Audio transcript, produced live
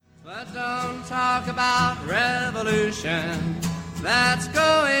talk about revolution. That's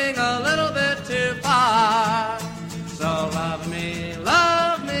going a little bit too far. So love me,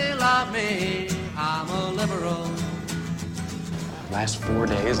 love me, love me. I'm a liberal. Last 4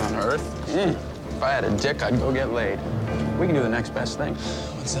 days on Earth? If I had a dick, I'd go get laid. We can do the next best thing.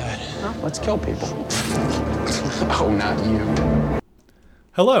 What's that? Well, let's kill people. Oh, not you.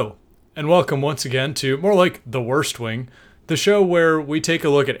 Hello, and welcome once again to more like The Worst Wing, the show where we take a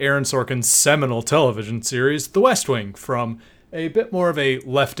look at Aaron Sorkin's seminal television series, The West Wing, from a bit more of a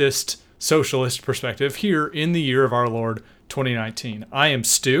leftist, socialist perspective here in the year of our Lord 2019. I am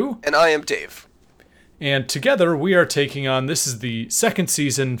Stu. And I am Dave. And together we are taking on, this is the second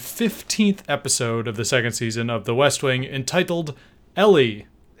season, 15th episode of the second season of The West Wing, entitled Ellie.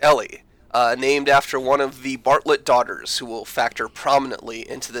 Ellie, named after one of the Bartlett daughters, who will factor prominently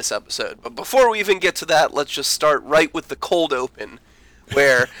into this episode. But before we even get to that, let's just start right with the cold open,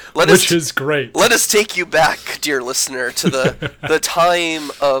 where which is great. Let us take you back, dear listener, to the time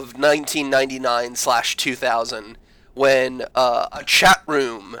of 1999/2000. When a chat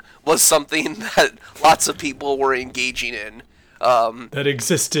room was something that lots of people were engaging in. That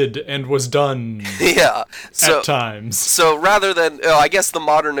existed and was done yeah, at times. So rather than, I guess the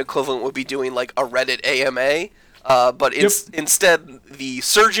modern equivalent would be doing like a Reddit AMA, but instead the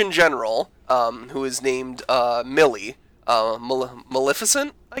Surgeon General, who is named Millie,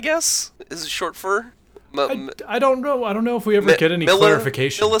 Maleficent, I guess, is short for... I don't know. I don't know if we ever get any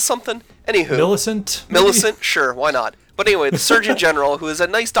clarification. Something? Anywho. Millicent, sure, why not? But anyway, the Surgeon General, who is a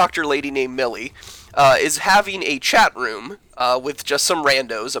nice doctor lady named Millie, is having a chat room with just some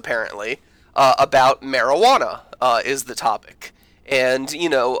randos, apparently, about marijuana is the topic. And, you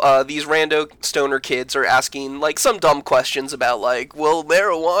know, these rando stoner kids are asking, like, some dumb questions about, like, will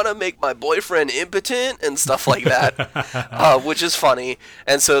marijuana make my boyfriend impotent? And stuff like that, which is funny.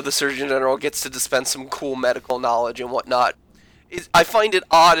 And so the Surgeon General gets to dispense some cool medical knowledge and whatnot. I find it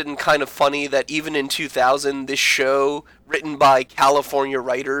odd and kind of funny that even in 2000, this show, written by California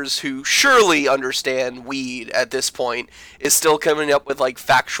writers who surely understand weed at this point, is still coming up with, like,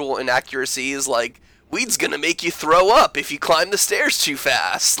 factual inaccuracies, like, weed's gonna make you throw up if you climb the stairs too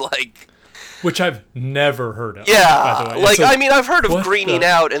fast, like... Which I've never heard of, yeah, by the way. Like, I mean, I've heard of greening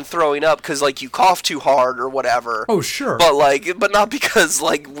out and throwing up because, like, you cough too hard or whatever. Oh, sure. But not because,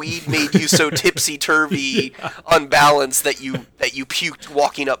 like, weed made you so tipsy-turvy, unbalanced that you puked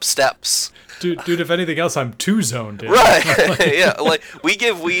walking up steps. Dude, if anything else, I'm too zoned in. Right, yeah, like, we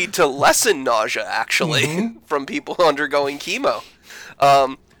give weed to lessen nausea, actually, from people undergoing chemo.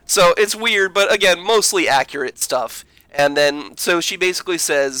 So it's weird, but again, mostly accurate stuff. And then, so she basically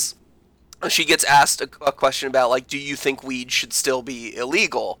says, she gets asked a question about, like, do you think weed should still be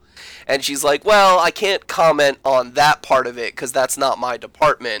illegal? And she's like, well, I can't comment on that part of it because that's not my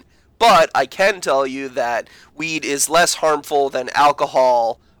department. But I can tell you that weed is less harmful than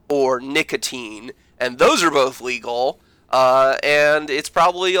alcohol or nicotine, and those are both legal. And it's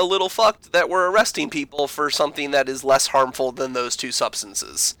probably a little fucked that we're arresting people for something that is less harmful than those two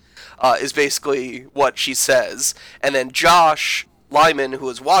substances, is basically what she says. And then Josh Lyman, who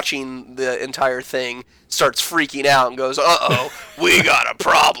is watching the entire thing, starts freaking out and goes, uh-oh, we got a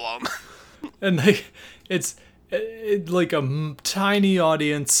problem. And it's like a tiny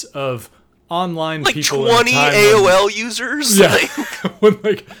audience of online like people. Like 20 AOL users? Yeah. When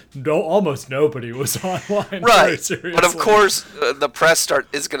almost nobody was online. Right. But of course, the press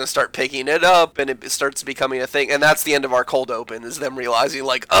is going to start picking it up, and it starts becoming a thing. And that's the end of our cold open, is them realizing,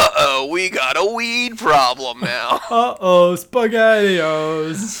 like, uh-oh, we got a weed problem now. Uh-oh,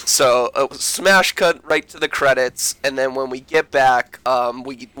 SpaghettiOs. So, smash cut right to the credits, and then when we get back,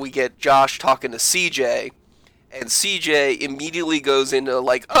 we get Josh talking to CJ. And CJ immediately goes into,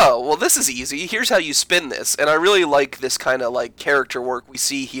 like, oh, well, this is easy. Here's how you spin this. And I really like this kind of, like, character work we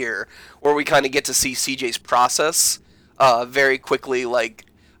see here, where we kind of get to see CJ's process very quickly, like,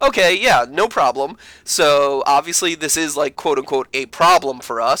 okay, yeah, no problem. So, obviously, this is, like, quote-unquote, a problem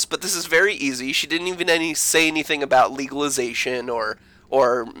for us, but this is very easy. She didn't even say anything about legalization or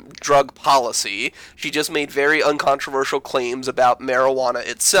drug policy. She just made very uncontroversial claims about marijuana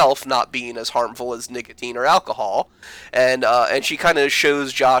itself not being as harmful as nicotine or alcohol, and she kind of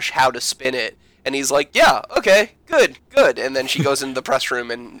shows Josh how to spin it, and he's like, yeah, okay, good, and then she goes into the press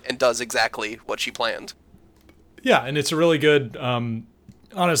room and does exactly what she planned. Yeah, and it's a really good,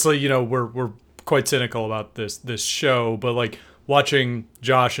 honestly, you know, we're quite cynical about this show, but, like, watching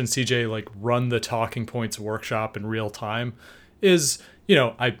Josh and CJ, like, run the talking points workshop in real time is, you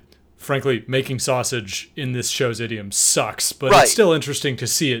know, I frankly, making sausage in this show's idiom sucks, but Right. it's still interesting to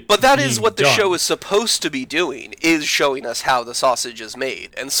see it. But that is being what the done. show is supposed to be doing, is showing us how the sausage is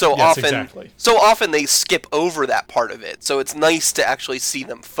made. And so Yes, often exactly. so often they skip over that part of it. So it's nice to actually see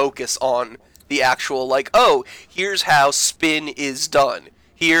them focus on the actual, like, oh, here's how spin is done.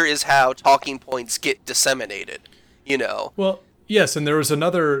 Here is how talking points get disseminated, you know. Well, yes, and there was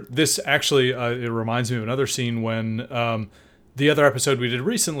another. This actually, it reminds me of another scene when the other episode we did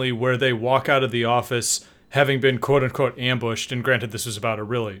recently, where they walk out of the office having been quote unquote ambushed. And granted, this was about a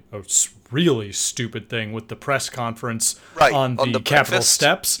really stupid thing with the press conference Right, on the Capitol breakfast.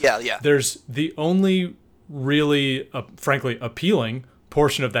 steps. Yeah. There's the only really, frankly, appealing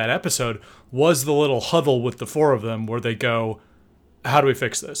portion of that episode was the little huddle with the four of them, where they go, how do we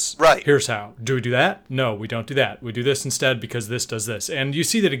fix this? Right. Here's how. Do we do that? No, we don't do that. We do this instead because this does this. And you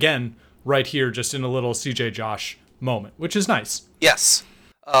see that again right here, just in a little CJ Josh moment, which is nice. Yes.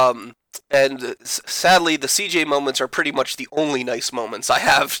 And sadly, the CJ moments are pretty much the only nice moments I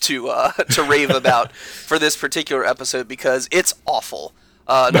have to rave about for this particular episode, because it's awful.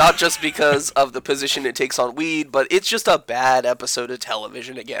 Not just because of the position it takes on weed, but it's just a bad episode of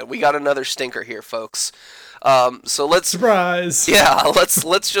television again. We got another stinker here, folks. So let's Surprise! Yeah,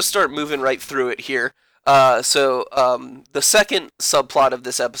 let's just start moving right through it here. The second subplot of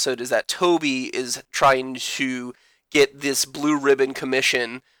this episode is that Toby is trying to get this blue ribbon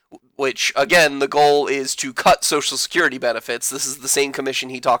commission, which, again, the goal is to cut Social Security benefits. This is the same commission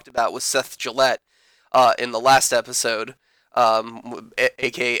he talked about with Seth Gillette in the last episode,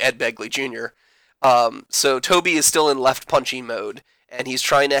 a.k.a. Ed Begley Jr. So Toby is still in left punching mode, and he's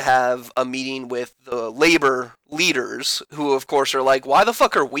trying to have a meeting with the labor leaders, who, of course, are like, why the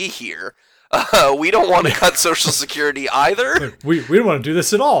fuck are we here? We don't want to cut Social Security either. We don't want to do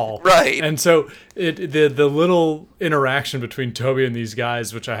this at all. Right. And so the little interaction between Toby and these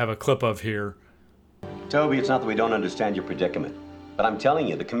guys, which I have a clip of here. Toby, it's not that we don't understand your predicament. But I'm telling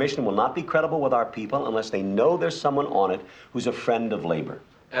you, the commission will not be credible with our people unless they know there's someone on it who's a friend of labor.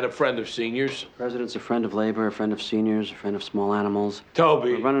 And a friend of seniors. President's a friend of labor, a friend of seniors, a friend of small animals.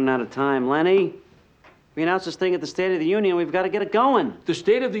 Toby. We're running out of time. Lenny, we announced this thing at the State of the Union. We've got to get it going. The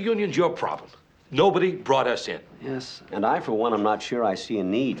State of the Union's your problem. Nobody brought us in. Yes. And I, for one, am not sure I see a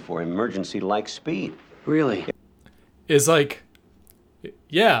need for emergency-like speed. Really? Is like,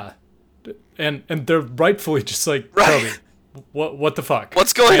 yeah. And they're rightfully just like, Right. Toby, what the fuck?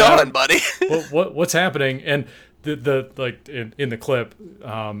 What's going Yeah, on, buddy? what's happening? And the like in the clip,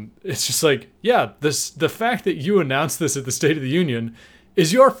 it's just like, yeah, the fact that you announced this at the State of the Union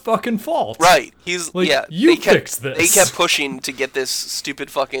is your fucking fault. Right. He's Like, yeah. you they kept, fixed this. They kept pushing to get this stupid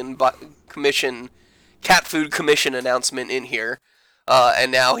fucking cat food commission announcement in here,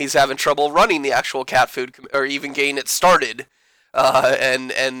 and now he's having trouble running the actual cat food or even getting it started.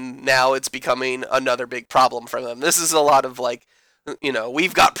 And now it's becoming another big problem for them. This is a lot of like, you know,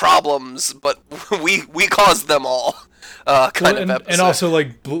 we've got problems, but we caused them all. Kind of episode. And also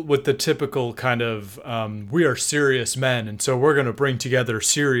like with the typical kind of we are serious men, and so we're going to bring together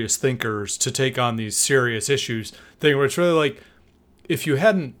serious thinkers to take on these serious issues thing, where it's really like, if you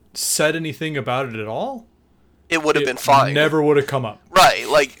hadn't said anything about it at all, it would have been fine. Never would have come up. Right,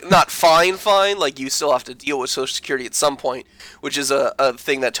 like, not fine, like, you still have to deal with Social Security at some point, which is a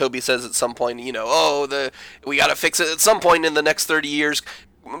thing that Toby says at some point, you know, we gotta fix it at some point in the next 30 years.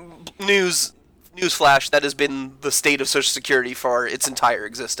 Newsflash, that has been the state of Social Security for its entire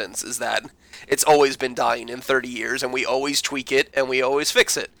existence, is that it's always been dying in 30 years, and we always tweak it, and we always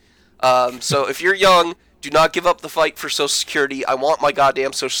fix it. So if you're young, do not give up the fight for Social Security. I want my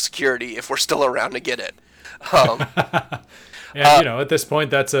goddamn Social Security if we're still around to get it. And, you know, at this point,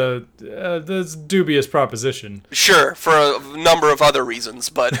 that's a dubious proposition. Sure, for a number of other reasons,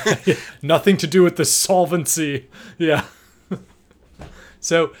 but... Nothing to do with the solvency. Yeah.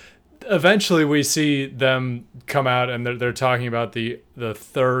 So, eventually we see them come out, and they're talking about the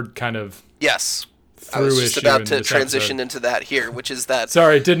third kind of... Yes. I through was just issue about in to this transition episode. into that here, which is that...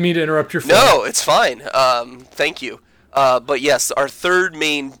 Sorry, didn't mean to interrupt your flow. No, it's fine. Thank you. But yes, our third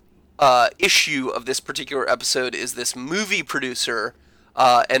main issue of this particular episode is this movie producer,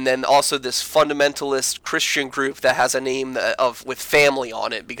 and then also this fundamentalist Christian group that has a name with family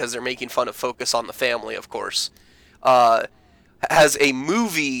on it, because they're making fun of Focus on the Family, of course. Has a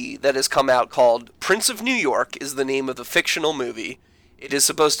movie that has come out called Prince of New York is the name of the fictional movie. It is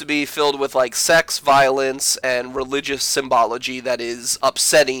supposed to be filled with like sex, violence, and religious symbology that is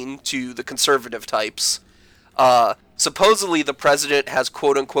upsetting to the conservative types. Supposedly the president has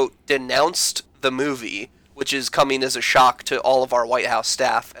quote-unquote denounced the movie, which is coming as a shock to all of our White House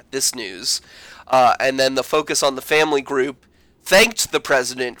staff at this news. And then the Focus on the Family group thanked the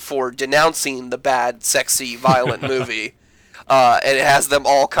president for denouncing the bad, sexy, violent movie. And it has them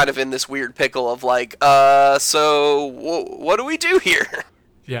all kind of in this weird pickle of like, so what do we do here?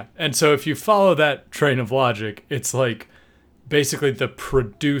 Yeah, and so if you follow that train of logic, it's like basically the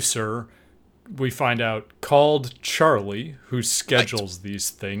producer, we find out, called Charlie, who schedules these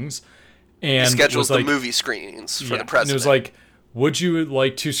things, and schedules was like, the movie screenings for the and president. it was like, would you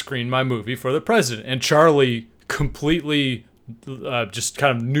like to screen my movie for the president? And Charlie completely, just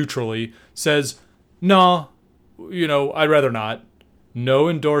kind of neutrally says, no, I'd rather not. No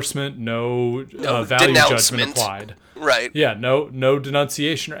endorsement, no value judgment applied. Right. Yeah, no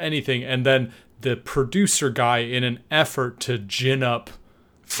denunciation or anything. And then the producer guy, in an effort to gin up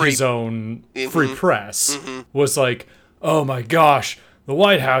his own free press, was like, oh my gosh, the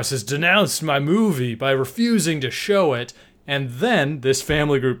White House has denounced my movie by refusing to show it. And then this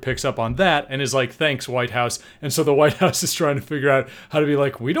family group picks up on that and is like, thanks, White House. And so the White House is trying to figure out how to be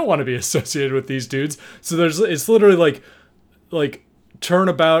like, we don't want to be associated with these dudes. So it's literally like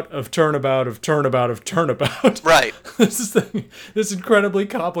turnabout of turnabout of turnabout of turnabout. Right. This incredibly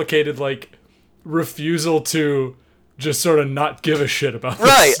complicated, like, refusal to just sort of not give a shit about this.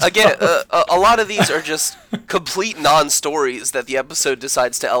 Right. Again, a lot of these are just complete non-stories that the episode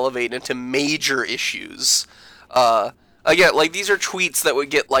decides to elevate into major issues. Again, like, these are tweets that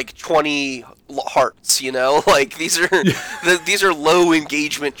would get like 20 hearts, like these are these are low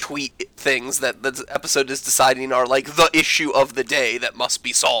engagement tweet things that the episode is deciding are like the issue of the day that must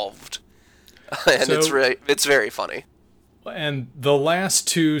be solved. And it's very funny. And the last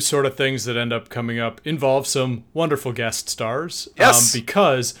two sort of things that end up coming up involve some wonderful guest stars. Yes.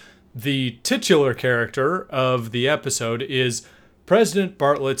 Because the titular character of the episode is President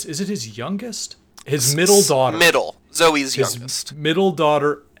Bartlett's, is it his youngest? His middle daughter. Zoe's his youngest. Middle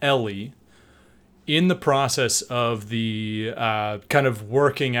daughter, Ellie, in the process of the kind of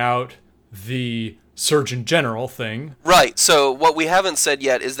working out the Surgeon General thing. Right, so what we haven't said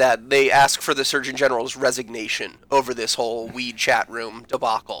yet is that they ask for the Surgeon General's resignation over this whole weed chat room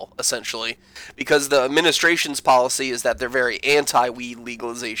debacle, essentially. Because the administration's policy is that they're very anti-weed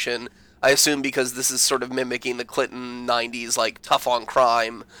legalization. I assume because this is sort of mimicking the Clinton 90s, like, tough on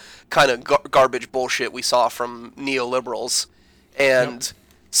crime kind of garbage bullshit we saw from neoliberals. And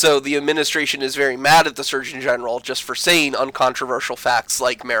so the administration is very mad at the Surgeon General just for saying uncontroversial facts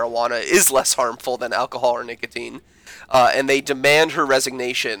like marijuana is less harmful than alcohol or nicotine. And they demand her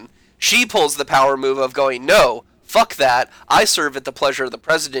resignation. She pulls the power move of going, no, fuck that. I serve at the pleasure of the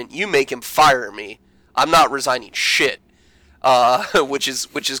president. You make him fire me. I'm not resigning shit. Which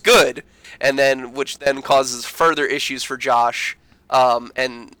is good. And then, which then causes further issues for Josh,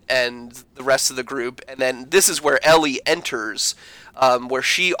 and the rest of the group. And then this is where Ellie enters, where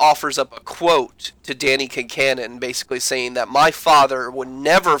she offers up a quote to Danny Kincannon, basically saying that my father would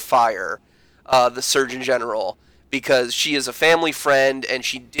never fire the Surgeon General because she is a family friend and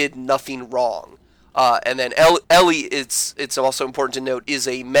she did nothing wrong. And then Ellie, it's also important to note, is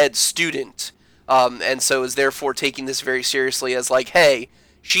a med student, and so is therefore taking this very seriously as like, hey,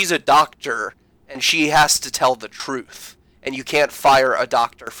 she's a doctor and she has to tell the truth. And you can't fire a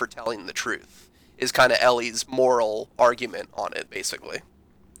doctor for telling the truth, is kind of Ellie's moral argument on it, basically.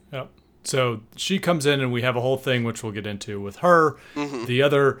 Yep. So she comes in and we have a whole thing, which we'll get into with her. Mm-hmm. The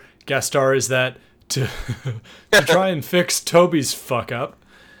other guest star is that to try and fix Toby's fuck up,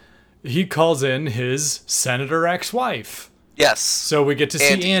 he calls in his senator ex-wife. Yes. So we get to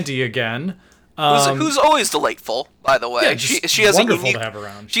see Andy again. Who's always delightful, by the way. Yeah, she has wonderful a unique, to have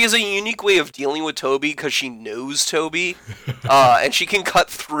around. She has a unique way of dealing with Toby because she knows Toby, and she can cut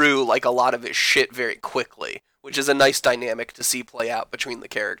through like a lot of his shit very quickly, which is a nice dynamic to see play out between the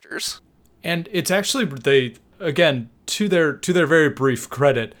characters. And it's actually, they, again, to their very brief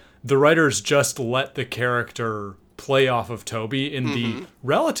credit, the writers just let the character play off of Toby in the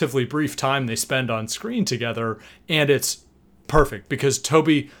relatively brief time they spend on screen together, and it's perfect because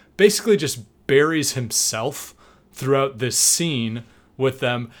Toby basically just buries himself throughout this scene with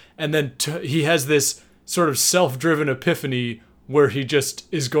them, and then he has this sort of self-driven epiphany where he just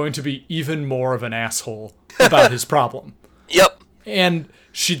is going to be even more of an asshole about his problem. Yep. And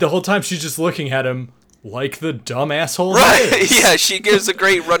she, the whole time, she's just looking at him like the dumb asshole he Right. is. Yeah, she gives a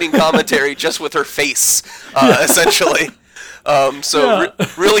great running commentary just with her face, essentially.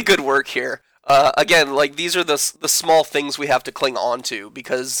 Really good work here. Again, like, these are the small things we have to cling on to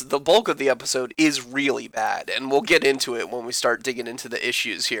because the bulk of the episode is really bad, and we'll get into it when we start digging into the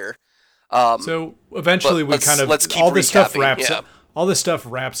issues here. So eventually let's keep all this stuff recapping, wraps yeah. up. All this stuff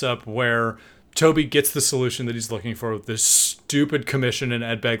wraps up where Toby gets the solution that he's looking for with this stupid commission in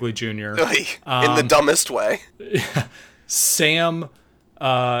Ed Begley Jr. In the dumbest way. Sam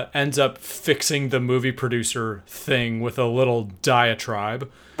ends up fixing the movie producer thing with a little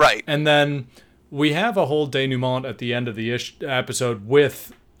diatribe. Right. And then we have a whole denouement at the end of the episode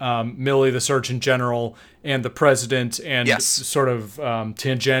with Millie, the Surgeon General, and the President, and sort of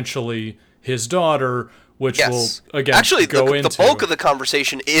tangentially his daughter, which will, again, actually, go into... the bulk of the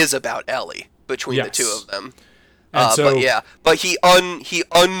conversation is about Ellie between the two of them. And but he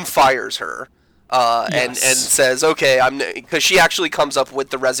unfires her. And says, okay, because she actually comes up with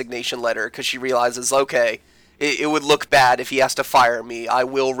the resignation letter because she realizes, okay, it would look bad if he has to fire me. I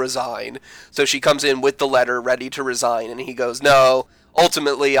will resign. So she comes in with the letter ready to resign, and he goes, no,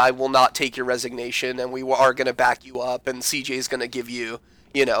 ultimately I will not take your resignation, and we are going to back you up, and CJ's going to give you,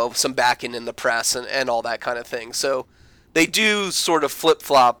 some backing in the press and all that kind of thing. So they do sort of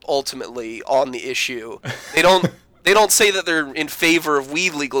flip-flop ultimately on the issue. They don't say that they're in favor of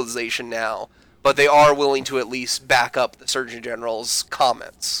weed legalization now, but they are willing to at least back up the Surgeon General's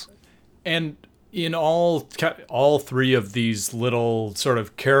comments. And in all three of these little sort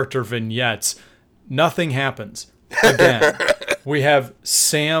of character vignettes, nothing happens. Again, we have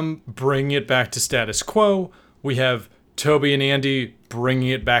Sam bringing it back to status quo. We have Toby and Andy bringing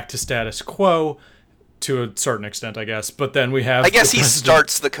it back to status quo to a certain extent, I guess. But then we have... I guess he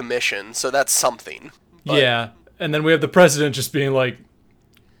starts the commission, so that's something. But... Yeah, and then we have the president just being like,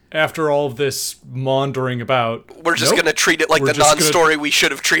 after all of this maundering about... We're just going to treat it like the non-story we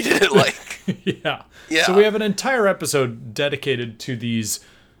should have treated it like. Yeah. So we have an entire episode dedicated to these,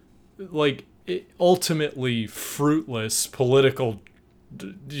 like, ultimately fruitless political,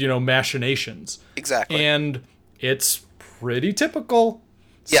 machinations. Exactly. And it's pretty typical.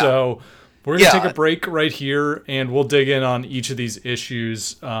 Yeah. So we're going to take a break right here, and we'll dig in on each of these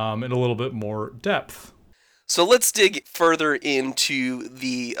issues in a little bit more depth. So let's dig further into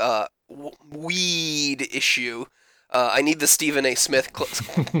the weed issue. I need the Stephen A. Smith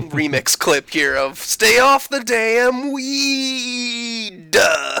remix clip here of "Stay off the damn weed."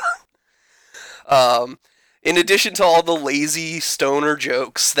 In addition to all the lazy stoner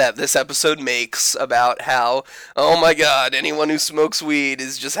jokes that this episode makes about how, oh my god, anyone who smokes weed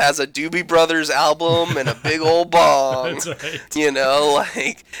just has a Doobie Brothers album and a big old bong. That's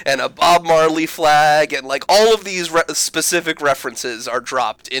right. And a Bob Marley flag, and all of these specific references are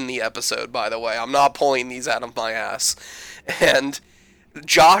dropped in the episode, by the way. I'm not pulling these out of my ass. And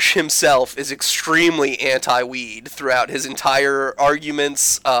Josh himself is extremely anti-weed throughout his entire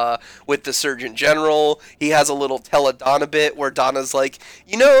arguments with the Surgeon General. He has a little tell a Donna bit where Donna's like,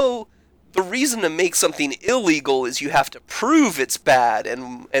 the reason to make something illegal is you have to prove it's bad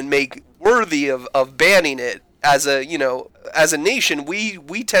and make worthy of banning it. As a nation,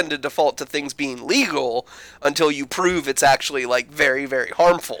 we tend to default to things being legal until you prove it's actually very, very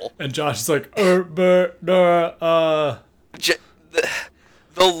harmful. And Josh is like,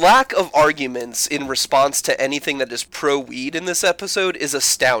 The lack of arguments in response to anything that is pro-weed in this episode is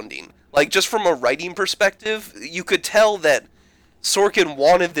astounding. Just from a writing perspective, you could tell that Sorkin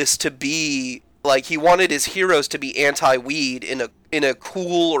wanted this to be, he wanted his heroes to be anti-weed in a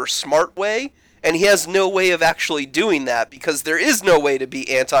cool or smart way, and he has no way of actually doing that, because there is no way to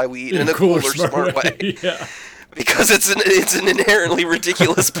be anti-weed in a cool or smart way. Yeah. Because it's an inherently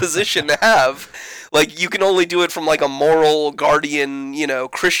ridiculous position to have. You can only do it from a moral guardian,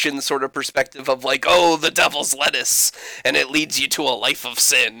 Christian sort of perspective of the devil's lettuce, and it leads you to a life of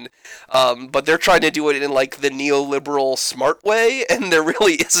sin. But they're trying to do it in the neoliberal smart way, and there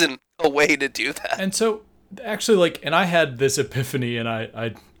really isn't a way to do that. And so actually and I had this epiphany, and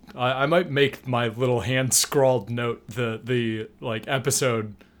I might make my little hand scrawled note the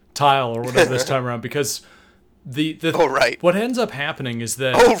episode tile or whatever this time around, because what ends up happening is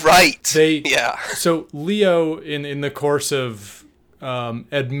that so Leo in the course of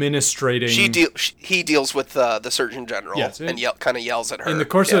administrating, he deals with the Surgeon General, and kind of yells at her. In the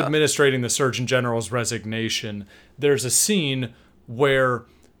course of administrating the Surgeon General's resignation, there's a scene where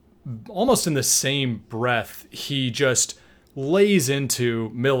almost in the same breath he just lays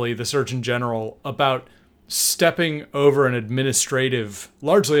into Millie, the Surgeon General, about stepping over an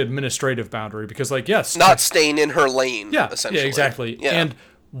largely administrative boundary, because not staying in her lane, essentially. Yeah, exactly. Yeah. And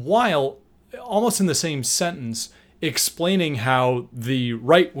while almost in the same sentence explaining how the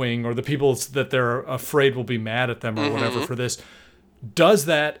right wing, or the people that they're afraid will be mad at them or whatever for this, does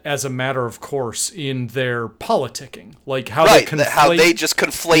that as a matter of course in their politicking, how they just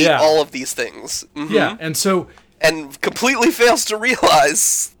conflate all of these things. Yeah, and completely fails to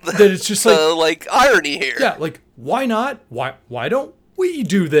realize that it's just the irony here. Yeah, why not? Why don't we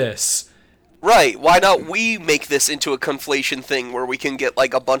do this? Right, why not we make this into a conflation thing where we can get,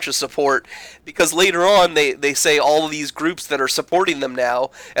 like, a bunch of support? Because later on, they say all of these groups that are supporting them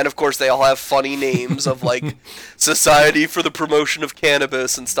now, and of course they all have funny names of, like, Society for the Promotion of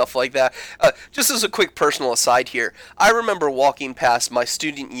Cannabis and stuff like that. Just as a quick personal aside here, I remember walking past my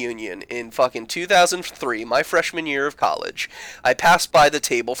student union in fucking 2003, my freshman year of college. I passed by the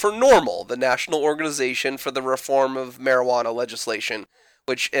table for NORML, the National Organization for the Reform of Marijuana Legislation.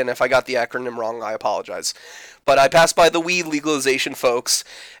 Which, and if I got the acronym wrong, I apologize. But I passed by the weed legalization folks,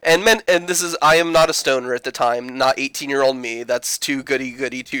 and this is, I am not a stoner at the time, not 18-year-old me, that's too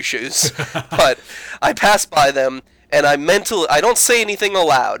goody-goody two-shoes. But I passed by them, and I don't say anything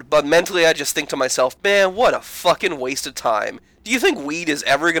aloud, but mentally I just think to myself, man, what a fucking waste of time. Do you think weed is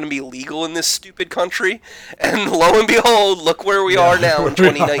ever going to be legal in this stupid country? And lo and behold, look where we are now in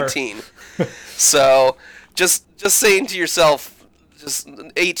 2019. So, just saying to yourself, just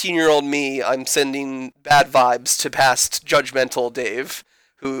 18-year-old me, I'm sending bad vibes to past judgmental Dave,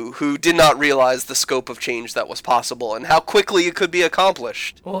 who did not realize the scope of change that was possible and how quickly it could be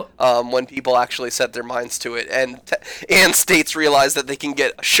accomplished when people actually set their minds to it, and states realize that they can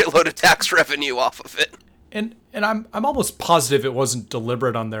get a shitload of tax revenue off of it. And I'm almost positive it wasn't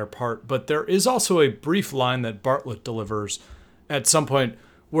deliberate on their part, but there is also a brief line that Bartlett delivers at some point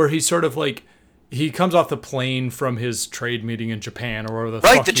where he's sort of like, he comes off the plane from his trade meeting in Japan, or whatever the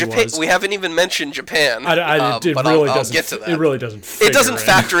fuck he was. We haven't even mentioned Japan. I'll get to that. It really doesn't. It doesn't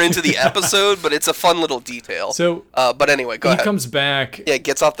factor into the episode, but it's a fun little detail. So, but anyway, go ahead. He comes back. Yeah,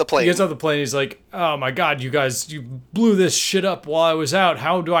 gets off the plane. He gets off the plane. He's like, "Oh my god, you guys, you blew this shit up while I was out.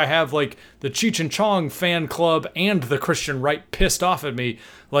 How do I have like the Cheech and Chong fan club and the Christian right pissed off at me?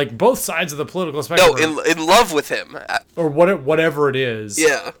 Like both sides of the political spectrum." No, in love with him, or whatever it is.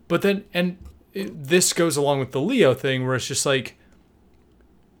 Yeah. But then this goes along with the Leo thing, where it's just like,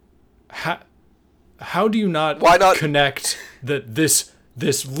 how do you Why not connect that this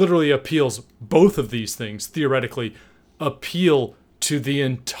literally appeals, both of these things theoretically appeal to the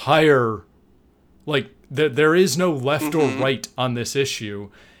entire, like, there is no left or right on this issue.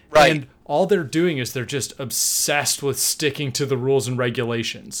 Right. And all they're doing is they're just obsessed with sticking to the rules and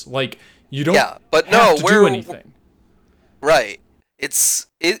regulations. Like, you don't have to do anything. Right.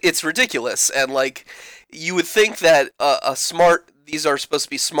 It's ridiculous, and like, you would think that these are supposed to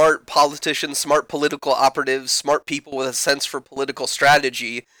be smart politicians, smart political operatives, smart people with a sense for political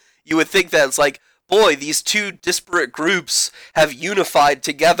strategy. You would think that it's like, boy, these two disparate groups have unified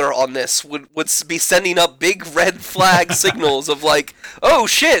together on this, would be sending up big red flag signals of like, oh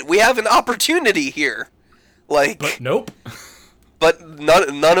shit, we have an opportunity here. Like, but nope. But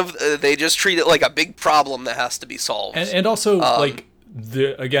none of they just treat it like a big problem that has to be solved. And also like, with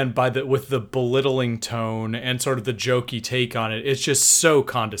the belittling tone and sort of the jokey take on it, it's just so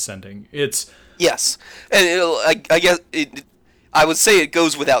condescending. Yes, and I guess I would say it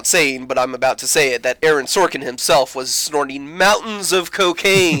goes without saying, but I'm about to say it, that Aaron Sorkin himself was snorting mountains of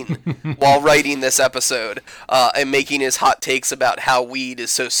cocaine while writing this episode, and making his hot takes about how weed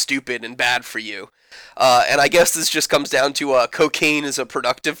is so stupid and bad for you. And I guess this just comes down to cocaine is a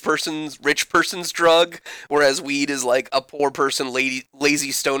rich person's drug, whereas weed is like a poor person,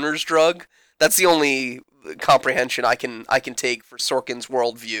 lazy stoner's drug. That's the only comprehension I can take for Sorkin's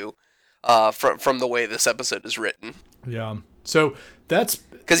worldview, from the way this episode is written. Yeah. So that's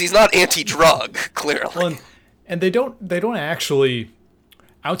because he's not anti-drug, clearly. Well, and they don't actually,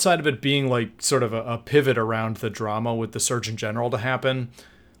 outside of it being like sort of a pivot around the drama with the Surgeon General to happen,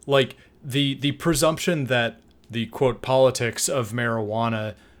 like. The presumption that the quote politics of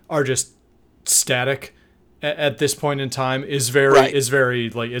marijuana are just static at this point in time is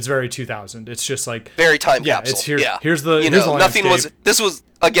very 2000. It's just like very time capsule. It's here. Yeah. Here's the nothing was. This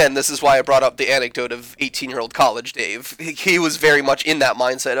is why I brought up the anecdote of 18-year-old college Dave. He was very much in that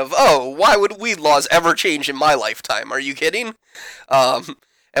mindset of, oh, why would weed laws ever change in my lifetime? Are you kidding? And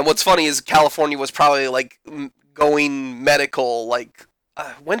what's funny is California was probably like going medical like.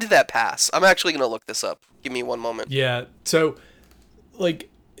 When did that pass? I'm actually going to look this up. Give me one moment. Yeah. So,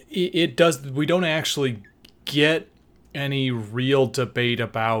 like, it does. We don't actually get any real debate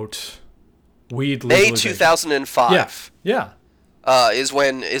about weed legalization. May 2005. Yeah. Is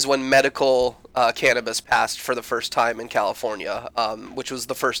when medical cannabis passed for the first time in California, which was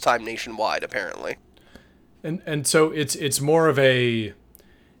the first time nationwide, apparently. And so it's more of a.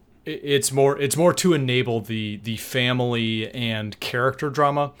 It's more to enable the family and character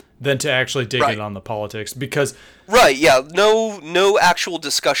drama than to actually dig in on the politics, because no actual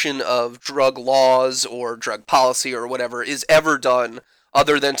discussion of drug laws or drug policy or whatever is ever done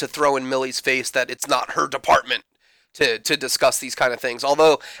other than to throw in Millie's face that it's not her department to discuss these kind of things.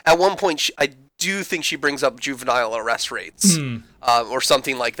 Although at one point I do think she brings up juvenile arrest rates or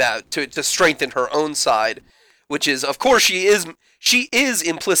something like that to strengthen her own side, which is, of course, she is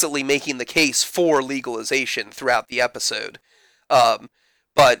implicitly making the case for legalization throughout the episode,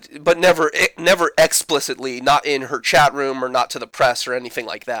 but never explicitly, not in her chat room or not to the press or anything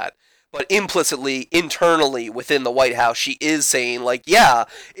like that. But implicitly, internally within the White House, she is saying, like, yeah,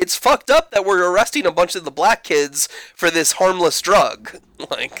 it's fucked up that we're arresting a bunch of the black kids for this harmless drug.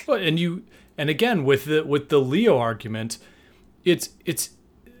 Like, and again with the Leo argument, it's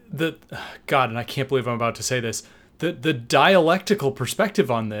the God, and I can't believe I'm about to say this. The dialectical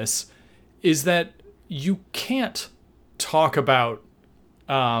perspective on this is that you can't talk about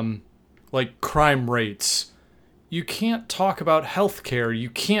like crime rates. You can't talk about healthcare. You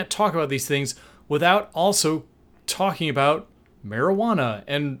can't talk about these things without also talking about marijuana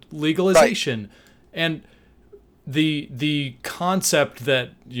and legalization. Right. And the concept that,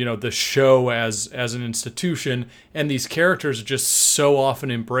 you know, the show as an institution and these characters just so often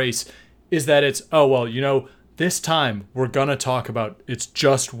embrace is that it's, oh, well, you know, this time we're going to talk about it's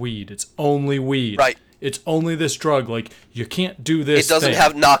just weed. It's only weed. Right. It's only this drug. Like, you can't do this. It doesn't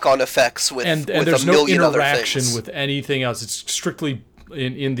have knock-on effects with there's a million no other interaction things. with anything else. It's strictly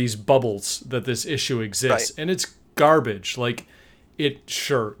in these bubbles that this issue exists. Right. And it's garbage. Like,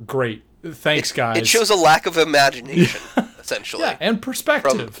 great. Thanks, guys. It shows a lack of imagination, essentially. Yeah, and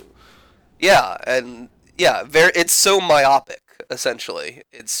perspective. It's so myopic, essentially.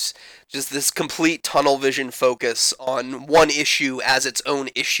 It's just this complete tunnel vision focus on one issue as its own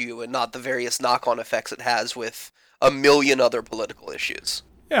issue and not the various knock-on effects it has with a million other political issues.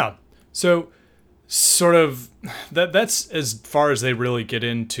 Yeah. So, sort of, that's as far as they really get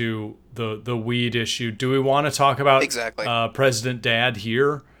into the weed issue. Do we want to talk about President Dad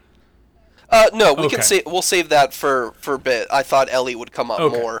here? No, we'll save that for a bit. I thought Ellie would come up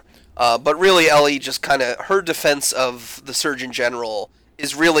more. But really, Ellie just kind of, her defense of the Surgeon General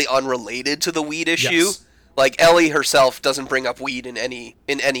is really unrelated to the weed issue. Yes. Like, Ellie herself doesn't bring up weed in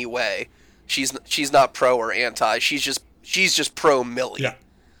any way. She's not pro or anti. She's just pro Millie. Yeah.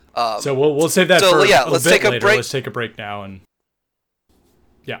 So we'll save that for let's take a later. break. Let's take a break now and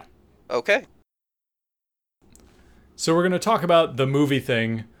yeah. Okay. So we're going to talk about the movie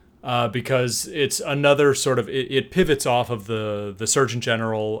thing. Because it's another sort of, it pivots off of the Surgeon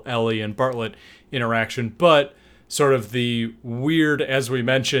General, Ellie, and Bartlett interaction, but sort of the weird, as we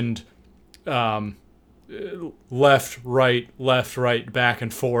mentioned, left, right, back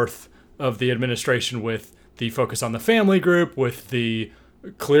and forth of the administration with the focus on the family group, with the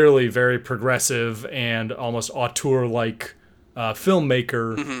clearly very progressive and almost auteur-like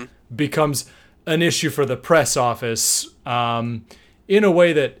filmmaker becomes an issue for the press office in a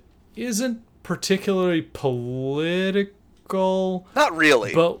way that isn't particularly political. Not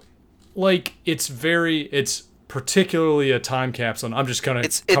really. But, like, it's particularly a time capsule, and I'm just going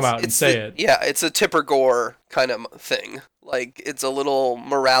to come out and say it. Yeah, it's a Tipper Gore kind of thing. Like, it's a little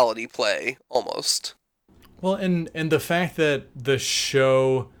morality play, almost. Well, and the fact that the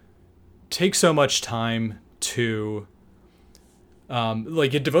show takes so much time to,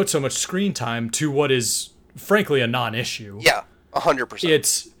 it devotes so much screen time to what is, frankly, a non-issue. Yeah,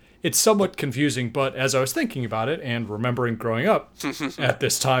 100%. It's somewhat confusing, but as I was thinking about it and remembering growing up at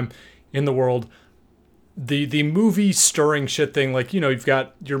this time in the world, the movie stirring shit thing, like, you know, you've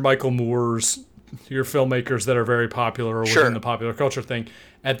got your Michael Moores, your filmmakers that are very popular within the popular culture thing.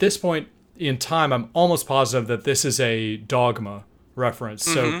 At this point in time, I'm almost positive that this is a Dogma reference.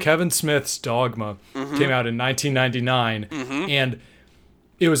 So Kevin Smith's Dogma came out in 1999, and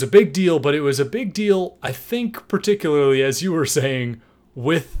it was a big deal, but it was a big deal, I think, particularly, as you were saying,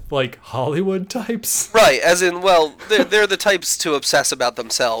 with, like, Hollywood types. Right, as in, well, they're the types to obsess about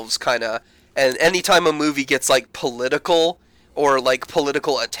themselves, kind of. And anytime a movie gets, like, political or, like,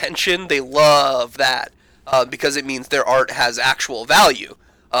 political attention, they love that because it means their art has actual value.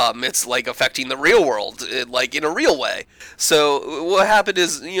 It's, like, affecting the real world, like, in a real way. So what happened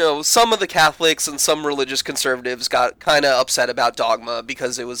is, you know, some of the Catholics and some religious conservatives got kind of upset about Dogma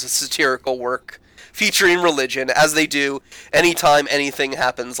because it was a satirical work featuring religion, as they do anytime anything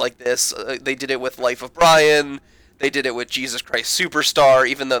happens like this. They did it with Life of Brian. They did it with Jesus Christ Superstar,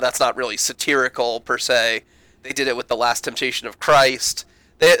 even though that's not really satirical per se. They did it with The Last Temptation of Christ.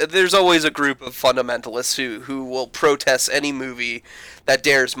 There's always a group of fundamentalists who will protest any movie that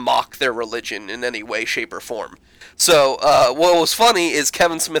dares mock their religion in any way, shape, or form. So what was funny is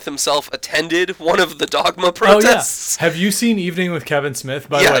Kevin Smith himself attended one of the Dogma protests. Oh, yeah. Have you seen Evening with Kevin Smith?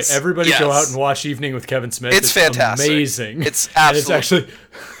 By the way, everybody go out and watch Evening with Kevin Smith. It's fantastic. Amazing. It's absolutely.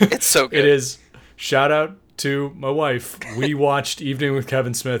 It's so good. It is. Shout out to my wife, we watched Evening with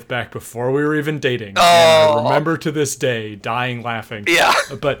Kevin Smith back before we were even dating. And I remember to this day dying laughing. Yeah.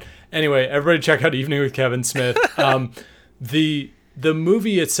 But anyway, everybody check out Evening with Kevin Smith. The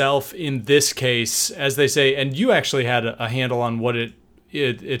movie itself, in this case, as they say, and you actually had a handle on what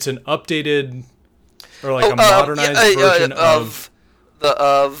it's an updated or like a modernized version of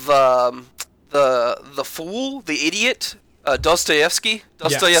the fool, the idiot, Dostoevsky.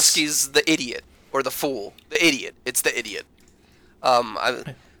 Dostoevsky's The Idiot or the Fool, the Idiot. It's The Idiot.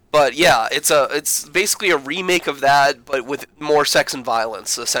 But yeah, it's basically a remake of that, but with more sex and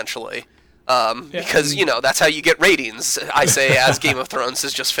violence, essentially. Because, that's how you get ratings, I say, as Game of Thrones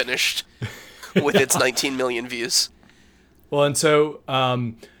has just finished with its 19 million views. Well, and so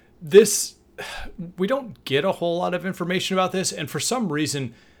we don't get a whole lot of information about this, and for some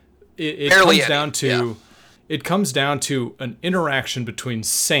reason, it comes down to an interaction between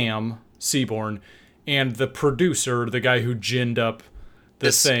Sam Seaborn and the producer, the guy who ginned up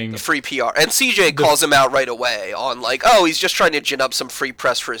this thing. The free PR. And CJ calls him out right away on he's just trying to gin up some free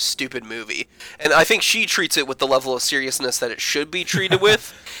press for his stupid movie. And I think she treats it with the level of seriousness that it should be treated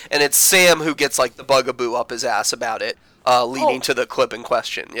with. And it's Sam who gets the bugaboo up his ass about it, leading to the clip in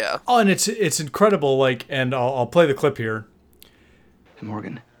question. Yeah. Oh, and it's incredible. And I'll play the clip here. Hey,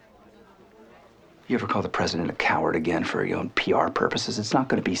 Morgan, you ever call the president a coward again for your own PR purposes? It's not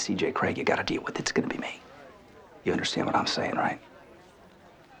going to be CJ Craig you got to deal with. It's going to be me. You understand what I'm saying, right?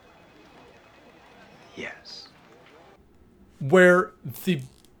 Yes. Where the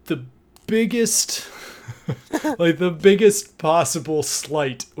biggest the biggest possible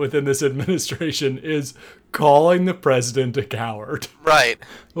slight within this administration is calling the president a coward. Right.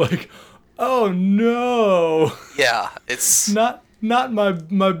 Oh no. Yeah, it's not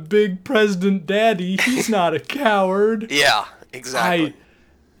my big president daddy. He's not a coward. Yeah, exactly.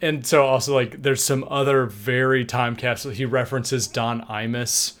 And so also there's some other very time capsule. He references Don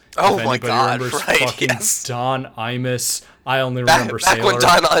Imus. Oh my God! Right? Fucking Yes. Don Imus. I only remember back Sailor. when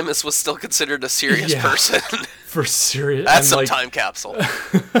Don Imus was still considered a serious person. For serious. That's some time capsule.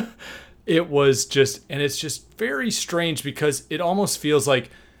 It was just, and it's just very strange because it almost feels like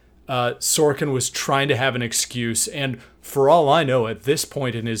Sorkin was trying to have an excuse, and for all I know, at this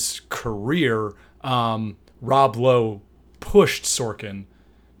point in his career, Rob Lowe pushed Sorkin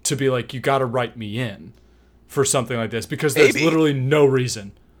to be you got to write me in for something like this because there's literally no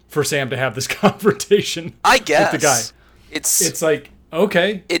reason for Sam to have this confrontation. I guess with the guy. It's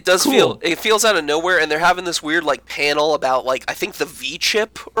okay. It does cool. it feels out of nowhere, and they're having this weird panel about I think the V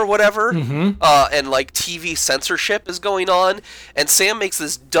chip or whatever, and TV censorship is going on, and Sam makes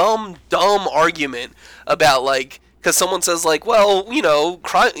this dumb argument about because someone says well,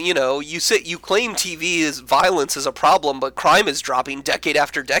 crime, you claim TV is violence is a problem, but crime is dropping decade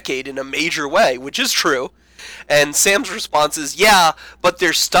after decade in a major way, which is true. And Sam's response is, yeah, but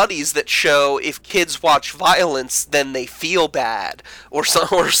there's studies that show if kids watch violence, then they feel bad, or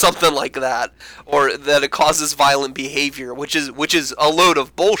something like that, or that it causes violent behavior, which is a load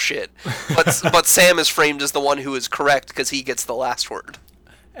of bullshit. But Sam is framed as the one who is correct because he gets the last word.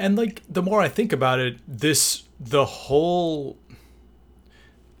 And the more I think about it, the whole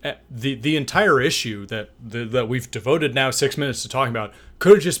the entire issue that we've devoted now 6 minutes to talking about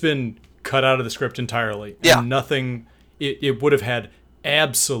could have just been cut out of the script entirely. Yeah. And nothing, it would have had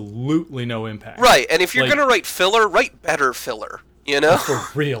absolutely no impact. Right, and if you're going to write filler, write better filler, For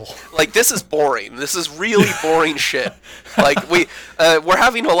real. This is boring. This is really boring shit. We're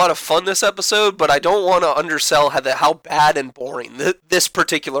having a lot of fun this episode, but I don't want to undersell how bad and boring this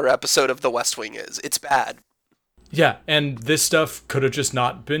particular episode of The West Wing is. It's bad. Yeah, and this stuff could have just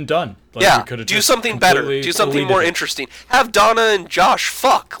not been done. Do something better. Do something more interesting. Have Donna and Josh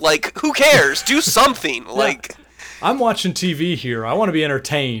fuck. Who cares? Do something. I'm watching TV here. I want to be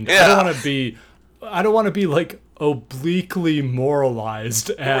entertained. Yeah. I don't want to be obliquely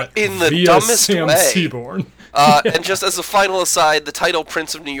moralized at in the via dumbest Sam way. Seaborn. And just as a final aside, the title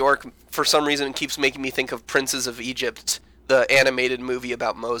Prince of New York, for some reason, keeps making me think of Princes of Egypt, the animated movie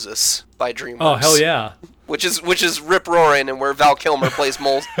about Moses by DreamWorks. Oh, hell yeah. Which is rip roaring, and where Val Kilmer plays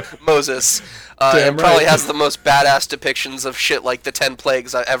Moses, and probably has the most badass depictions of shit like the 10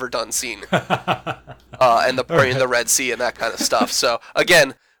 plagues I've ever seen, and the prayer in the Red Sea and that kind of stuff. So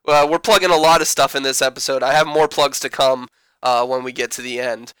again, we're plugging a lot of stuff in this episode. I have more plugs to come when we get to the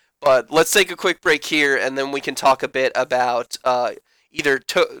end, but let's take a quick break here, and then we can talk a bit about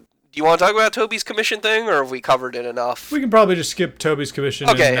do you want to talk about Toby's commission thing, or have we covered it enough? We can probably just skip Toby's commission.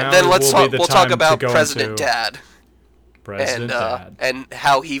 Okay, and then we'll talk about President Dad. Dad. And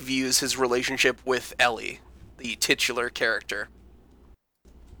how he views his relationship with Ellie, the titular character.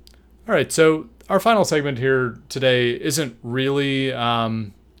 All right, so our final segment here today isn't really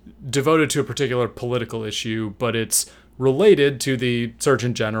devoted to a particular political issue, but it's related to the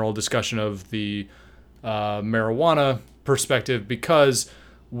Surgeon General discussion of the marijuana perspective, because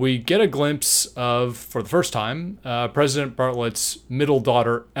we get a glimpse of, for the first time, President Bartlett's middle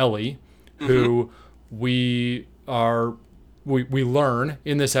daughter, Ellie, who we learn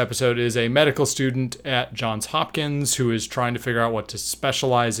in this episode is a medical student at Johns Hopkins who is trying to figure out what to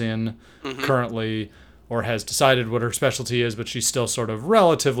specialize in currently, or has decided what her specialty is, but she's still sort of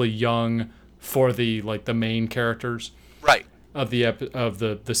relatively young for the main characters of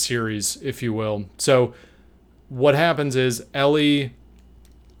the series, if you will. So what happens is Ellie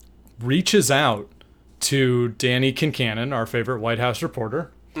reaches out to Danny Kincannon, our favorite White House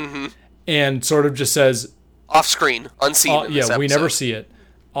reporter, and sort of just says, off screen, unseen. In this episode. We never see it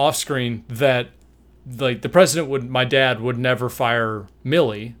off screen, that like the president my dad would never fire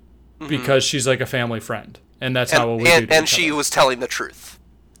Millie because she's like a family friend, and that's how we do. And she was telling the truth.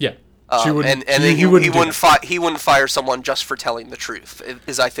 Yeah, he wouldn't fire someone just for telling the truth.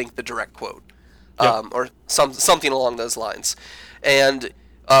 Is I think the direct quote, or something along those lines. And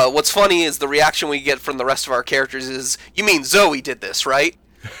what's funny is the reaction we get from the rest of our characters is, "You mean Zoe did this, right?"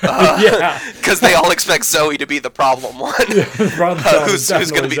 Because they all expect Zoe to be the problem one, who's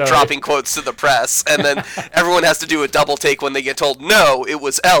going to be dropping quotes to the press, and then everyone has to do a double take when they get told, "No, it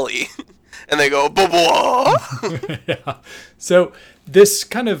was Ellie," and they go, "Blah." Yeah. So this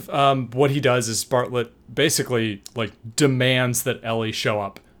kind of what he does is Bartlett basically like demands that Ellie show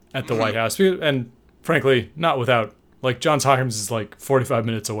up at the White House, and frankly, not without. Like, Johns Hopkins is like 45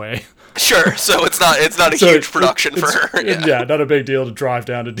 minutes away. Sure, so it's not a huge production for her. Yeah, not a big deal to drive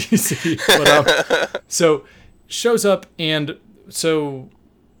down to DC. But, so shows up, and so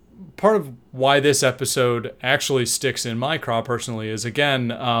part of why this episode actually sticks in my craw personally is, again,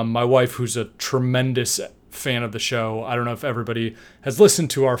 my wife, who's a tremendous fan of the show. I don't know if everybody has listened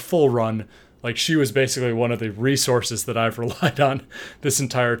to our full run. Like, she was basically one of the resources that I've relied on this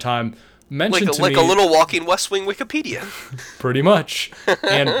entire time. Mentioned like a little walking West Wing Wikipedia. Pretty much.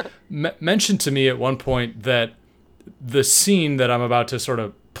 And mentioned to me at one point that the scene that I'm about to sort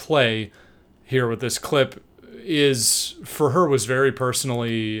of play here with this clip is, for her, was very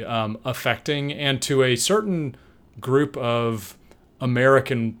personally affecting, and to a certain group of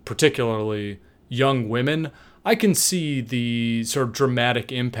American, particularly young women, I can see the sort of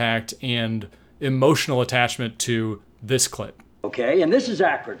dramatic impact and emotional attachment to this clip. Okay, and this is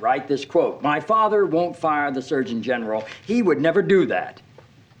accurate, right? This quote, "My father won't fire the Surgeon General. He would never do that."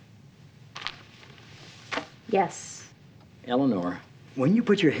 Yes. Eleanor, when you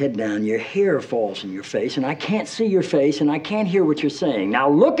put your head down, your hair falls in your face, and I can't see your face, and I can't hear what you're saying. Now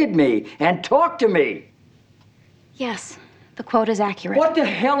look at me and talk to me. Yes, the quote is accurate. What the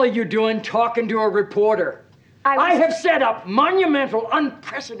hell are you doing talking to a reporter? I have set up monumental,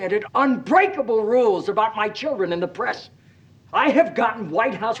 unprecedented, unbreakable rules about my children in the press. I have gotten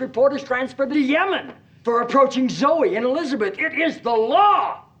White House reporters transferred to Yemen for approaching Zoe and Elizabeth. It is the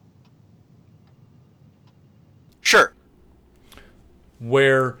law. Sure.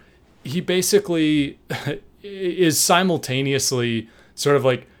 Where he basically is simultaneously sort of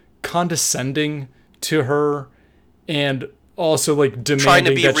like condescending to her and also like demanding, trying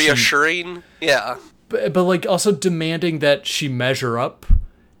to be reassuring. Yeah. But like also demanding that she measure up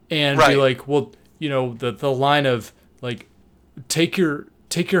and be like, well, you know, the line of like, take your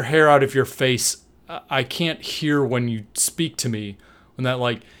hair out of your face. I can't hear when you speak to me. When that,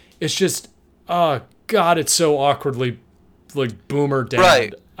 like, it's just, oh God, it's so awkwardly like boomer dad.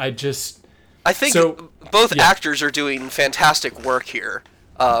 Right. I think both actors are doing fantastic work here.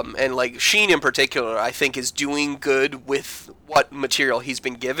 And like Sheen in particular, I think is doing good with what material he's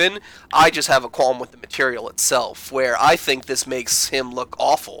been given. I just have a qualm with the material itself, where I think this makes him look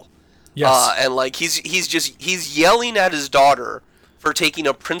awful. Yes. And like he's yelling at his daughter for taking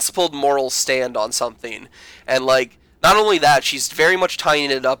a principled moral stand on something. And like, not only that, she's very much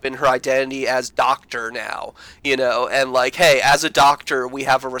tying it up in her identity as doctor now, you know, and like, hey, as a doctor, we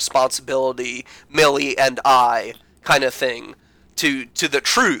have a responsibility, Millie and I, kind of thing, to the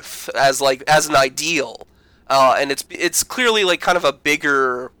truth as an ideal. And it's clearly like kind of a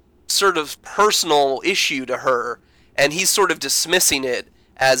bigger sort of personal issue to her, and he's sort of dismissing it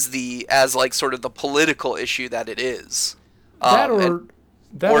as like sort of the political issue that it is. Go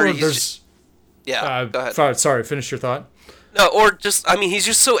ahead. Sorry, finish your thought. No, or just, I mean, he's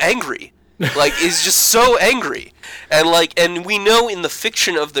just so angry. Like, he's just so angry. And we know in the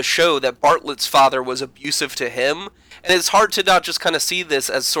fiction of the show that Bartlett's father was abusive to him, and it's hard to not just kind of see this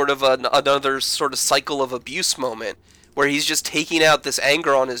as sort of another sort of cycle of abuse moment, where he's just taking out this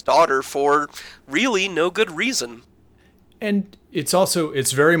anger on his daughter for really no good reason. And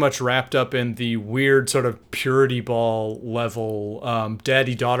it's very much wrapped up in the weird sort of purity ball level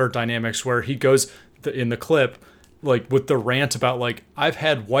daddy-daughter dynamics where he goes in the clip like with the rant about like, I've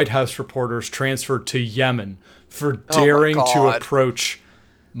had White House reporters transferred to Yemen for daring to approach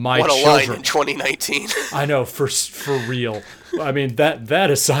my children. What a line in 2019. I know, for real. I mean,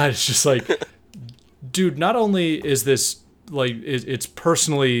 that aside, it's just like, dude, not only is this like, it's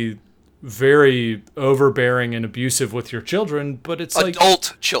personally very overbearing and abusive with your children, but it's like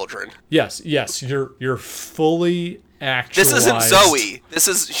adult children. Yes, you're fully actualized. This isn't Zoe.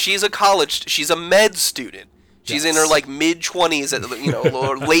 She's a med student. She's in her like mid 20s,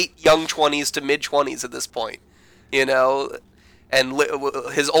 or late young 20s to mid 20s at this point, And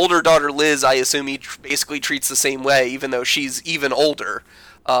his older daughter Liz, I assume he basically treats the same way, even though she's even older,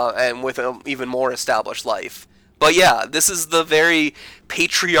 and with an even more established life. But yeah, this is the very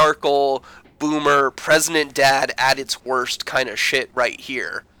patriarchal boomer president dad at its worst kind of shit right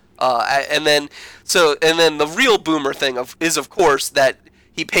here. And then the real boomer thing is of course that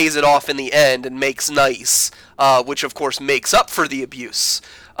he pays it off in the end and makes nice, which of course makes up for the abuse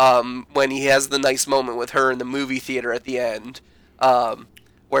when he has the nice moment with her in the movie theater at the end,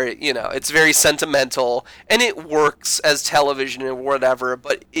 where it's very sentimental and it works as television and whatever,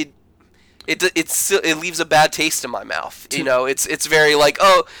 but it leaves a bad taste in my mouth. It's very like,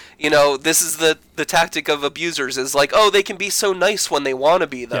 this is the tactic of abusers is like, they can be so nice when they want to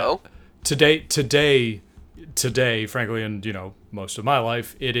be though. Yeah. Today, frankly, and most of my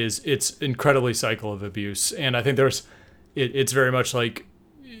life, it's incredibly cycle of abuse, and I think it's very much like,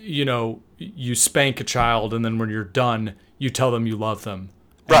 you spank a child and then when you're done, you tell them you love them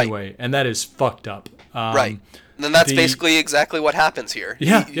anyway, right. And that is fucked up. Right. And then that's basically exactly what happens here.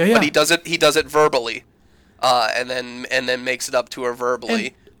 Yeah. But he does it verbally, and then makes it up to her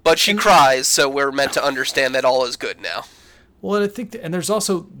verbally. But she cries, so we're meant to understand that all is good now. Well, and I think, and there's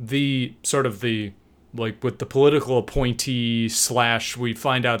also the sort of like with the political appointee / we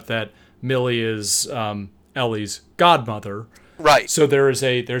find out that Millie is Ellie's godmother. Right. So there's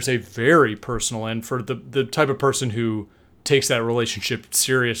a very personal end for the type of person who takes that relationship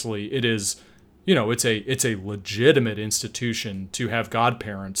seriously. It is, it's a legitimate institution to have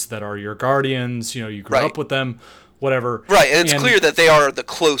godparents that are your guardians. You grew up with them, whatever. Right, and it's clear that they are the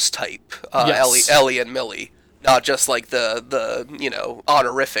close type, yes. Ellie and Millie. Not just like the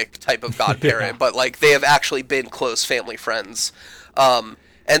honorific type of godparent, but like they have actually been close family friends. And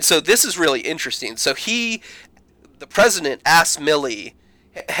so this is really interesting. So the president asked Millie,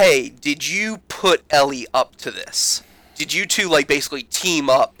 hey, did you put Ellie up to this? Did you two like basically team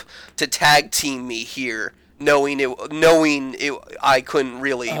up to tag team me here, knowing I couldn't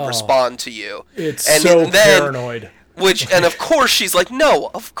really respond to you? It's paranoid. And of course she's like, no,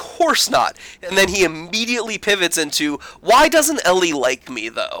 of course not. And then he immediately pivots into, why doesn't Ellie like me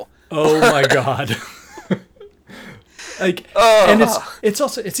though? Oh my god. And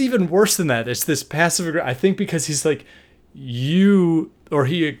it's even worse than that. It's this passive aggression. I think because he's like,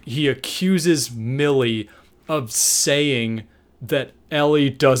 he accuses Millie of saying that Ellie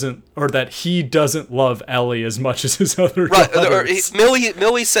doesn't, or that he doesn't love Ellie as much as his other daughters.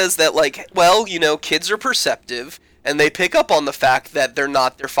 Millie says that like, well, kids are perceptive. And they pick up on the fact that they're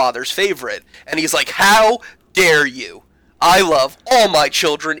not their father's favorite. And he's like, how dare you? I love all my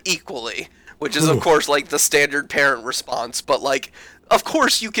children equally. Which is, of course, like the standard parent response. But, like, of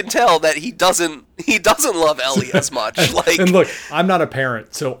course you can tell that he doesn't love Ellie as much. And look, I'm not a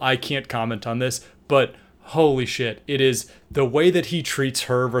parent, so I can't comment on this. But holy shit, it is the way that he treats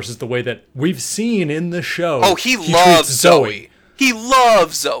her versus the way that we've seen in the show. Oh, he loves Zoe. He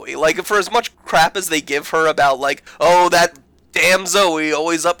loves Zoe. Like, for as much crap as they give her about, like, oh, that damn Zoe,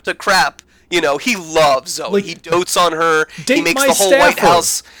 always up to crap. He loves Zoe. Like, he dotes on her. He makes the whole White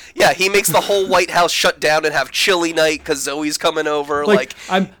House. Yeah, he makes the whole White House shut down and have chili night because Zoe's coming over.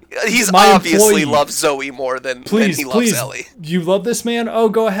 He's obviously loves Zoe more than he loves Ellie. You love this man? Oh,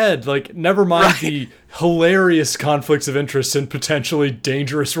 go ahead. Like, never mind the hilarious conflicts of interest and potentially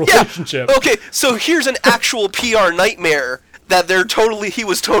dangerous relationship. Yeah. Okay, so here's an actual PR nightmare that he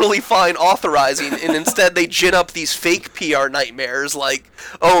was totally fine authorizing, and instead they gin up these fake PR nightmares like,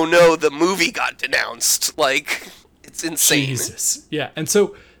 oh no, the movie got denounced. Like, it's insane. Jesus. Yeah, and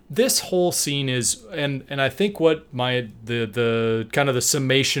so this whole scene is, and I think what the kind of the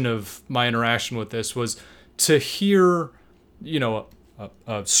summation of my interaction with this was to hear,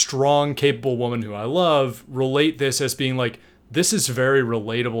 a strong, capable woman who I love relate this as being like, this is very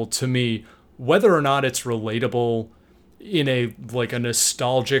relatable to me, whether or not it's relatable in a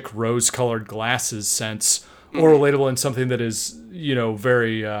nostalgic rose-colored glasses sense, or relatable in something that is,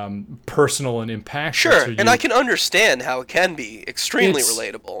 very personal and impactful. Sure, to you. and I can understand how it can be extremely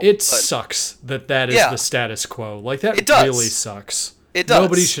relatable. It sucks that is the status quo. Like, that really sucks. It does.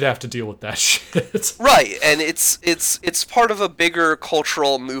 Nobody should have to deal with that shit. Right, and it's part of a bigger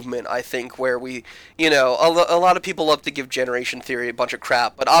cultural movement, I think, where we, a lot of people love to give generation theory a bunch of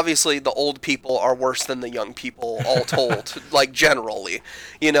crap, but obviously the old people are worse than the young people, all told, like, generally.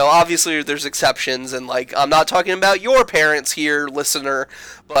 Obviously there's exceptions, and, like, I'm not talking about your parents here, listener,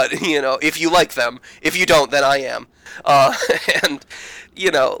 but, if you like them. If you don't, then I am. And...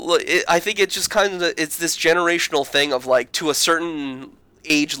 I think it just it's this generational thing of, like, to a certain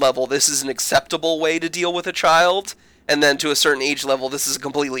age level, this is an acceptable way to deal with a child, and then to a certain age level, this is a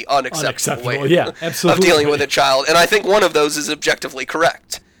completely unacceptable way of dealing with a child. And I think one of those is objectively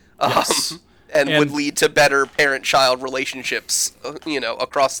correct. Yes. And would lead to better parent-child relationships,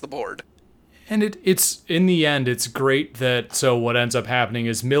 across the board. And it's in the end, it's great that, so what ends up happening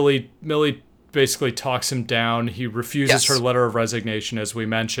is Millie basically talks him down. He refuses her letter of resignation, as we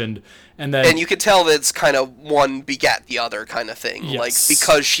mentioned, and you could tell that it's kind of one begat the other kind of thing. Yes. Like,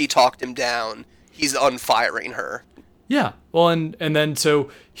 because she talked him down, he's unfiring her. Yeah. Well, and then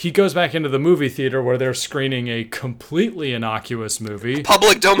so he goes back into the movie theater where they're screening a completely innocuous movie,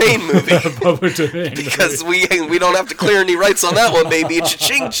 public domain movie, public domain, because we don't have to clear any rights on that one, baby.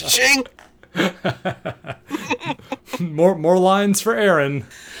 Cha-ching, cha-ching. more lines for Aaron.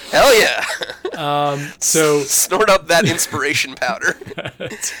 Hell yeah. So snort up that inspiration powder.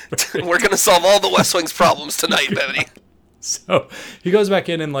 We're going to solve all the West Wing's problems tonight, Bevany. So he goes back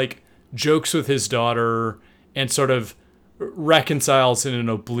in and, like, jokes with his daughter and sort of reconciles in an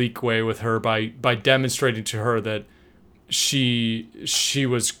oblique way with her by demonstrating to her that she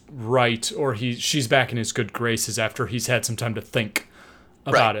was right, or she's back in his good graces after he's had some time to think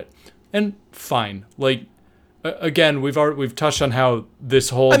about it. And fine. Like, again, we've touched on how this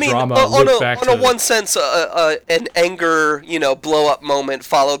whole drama looks back to... On a one sense, an anger, blow-up moment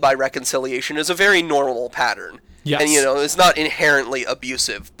followed by reconciliation is a very normal pattern. Yes. And, it's not inherently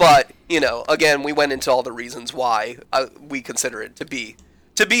abusive. But, again, we went into all the reasons why we consider it to be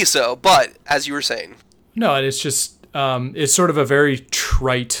so. But, as you were saying... No, and it's just... it's sort of a very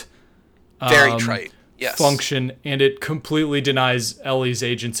trite... Very trite. Yes. Function, and it completely denies Ellie's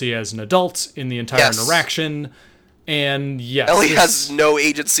agency as an adult in the entire interaction. And yes, Ellie has no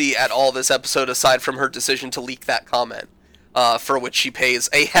agency at all this episode aside from her decision to leak that comment, for which she pays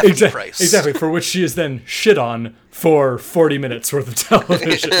a hefty price. Exactly, for which she is then shit on for 40 minutes worth of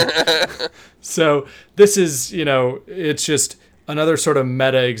television. So this is, it's just another sort of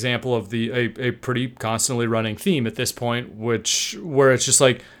meta example of a pretty constantly running theme at this point, where it's just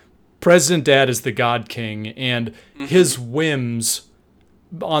like, President Dad is the God King, and his whims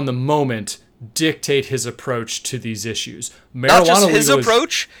on the moment dictate his approach to these issues. Not just his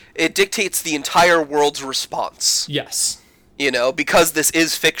approach, it dictates the entire world's response. Yes. Because this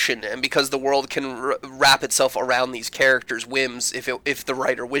is fiction, and because the world can wrap itself around these characters' whims if the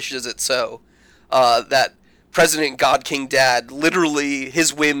writer wishes it so, that President God King Dad, literally,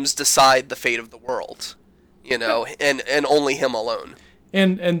 his whims decide the fate of the world, and only him alone.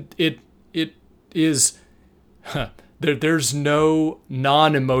 And it is there's no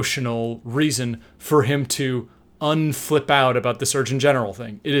non-emotional reason for him to unflip out about the Surgeon General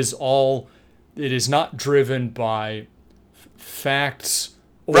thing. It is not driven by facts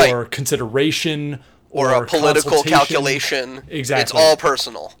or consideration or a political calculation. Exactly. It's all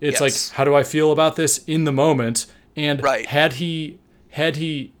personal. It's like, how do I feel about this in the moment? And had the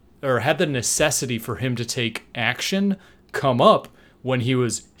necessity for him to take action come up when he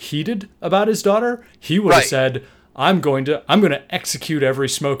was heated about his daughter, he would have said, I'm going to execute every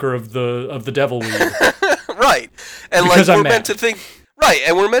smoker of the devil weed. Right. And because we're meant to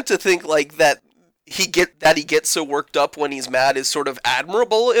think like that he gets so worked up when he's mad is sort of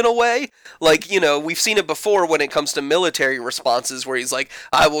admirable in a way. Like, we've seen it before when it comes to military responses where he's like,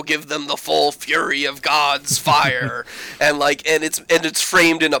 I will give them the full fury of God's fire. and it's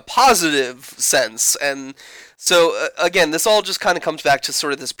framed in a positive sense. And so, again, this all just kind of comes back to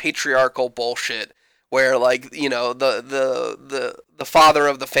sort of this patriarchal bullshit where, like, the father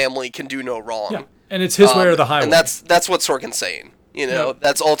of the family can do no wrong. Yeah. And it's his way or the highway. And that's what Sorkin's saying.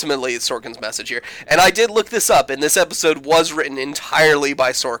 That's ultimately Sorkin's message here. And I did look this up, and this episode was written entirely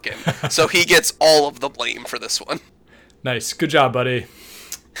by Sorkin. So he gets all of the blame for this one. Nice. Good job, buddy.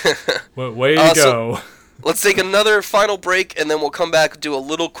 Way to go. So let's take another final break, and then we'll come back, do a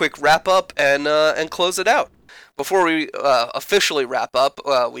little quick wrap-up, and close it out. Before we officially wrap up,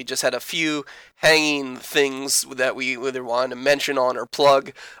 we just had a few hanging things that we either wanted to mention on or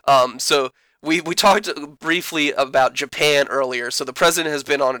plug. So we talked briefly about Japan earlier. So the president has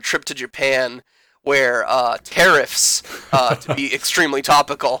been on a trip to Japan where tariffs, to be extremely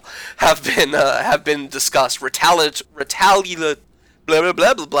topical, have been discussed.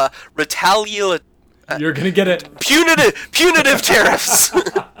 You're gonna get it. Punitive tariffs.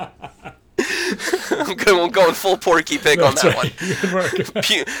 I'm going full Porky Pig on that one.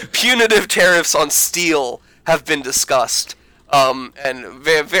 Punitive tariffs on steel have been discussed, and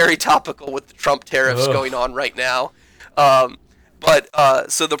very topical with the Trump tariffs going on right now.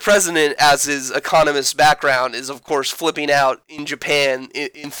 So the president, as his economist background, is of course flipping out in Japan.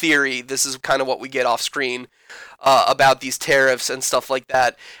 In theory, this is kind of what we get off screen about these tariffs and stuff like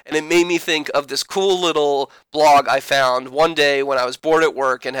that. And it made me think of this cool little blog I found one day when I was bored at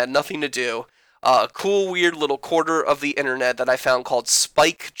work and had nothing to do. A cool, weird little quarter of the internet that I found called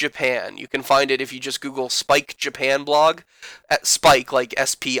Spike Japan. You can find it if you just Google Spike Japan blog. At Spike, like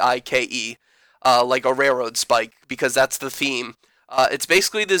S-P-I-K-E, like a railroad spike, because that's the theme. It's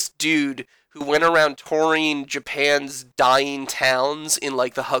basically this dude who went around touring Japan's dying towns in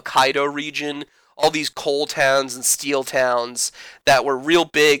like the Hokkaido region, all these coal towns and steel towns that were real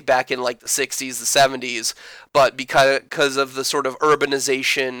big back in like the 60s, the 70s, but because of the sort of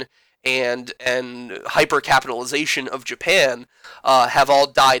urbanization and hyper-capitalization of Japan, have all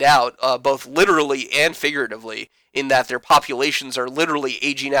died out, both literally and figuratively, in that their populations are literally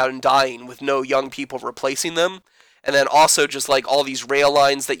aging out and dying with no young people replacing them. And then also just like all these rail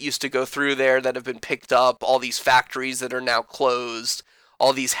lines that used to go through there that have been picked up, all these factories that are now closed,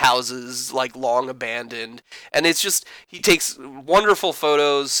 all these houses like long abandoned. And it's just, he takes wonderful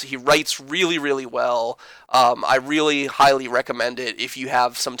photos. He writes really, really well. I really highly recommend it if you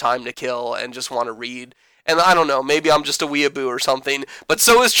have some time to kill and just want to read. And I don't know, maybe I'm just a weeaboo or something, but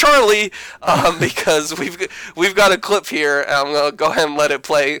so is Charlie, because we've got a clip here, and I'm going to go ahead and let it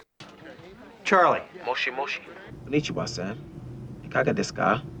play. Charlie. Moshi Moshi. Konnichiwa-san. Ikaga desu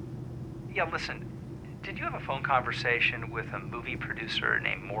ka? Yeah, listen, did you have a phone conversation with a movie producer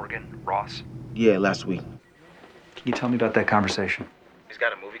named Morgan Ross? Yeah, last week. Can you tell me about that conversation? He's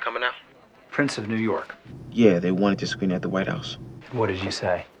got a movie coming out. Prince of New York. Yeah, they wanted to screen at the White House. What did you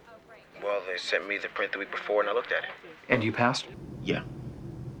say? Well, they sent me the print the week before and I looked at it. And you passed? Yeah.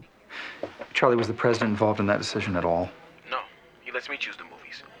 Charlie, was the president involved in that decision at all? No, he lets me choose the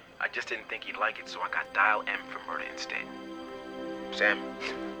movies. I just didn't think he'd like it, so I got Dial M for Murder instead. Sam?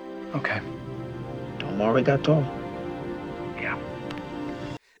 Okay. Don't worry, got tall. Yeah.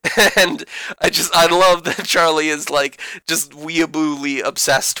 And I love that Charlie is like just weeabooly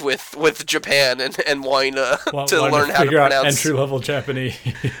obsessed with Japan and wanting to learn how to pronounce entry-level Japanese.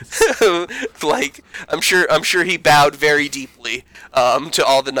 Like I'm sure he bowed very deeply to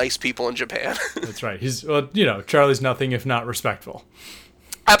all the nice people in Japan. That's right. Charlie's nothing if not respectful.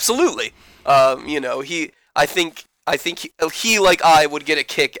 Absolutely. I think he like I would get a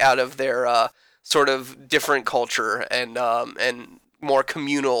kick out of their sort of different culture and more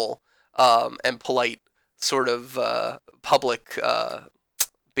communal and polite sort of public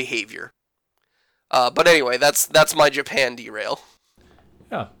behavior. But anyway, that's my Japan derail.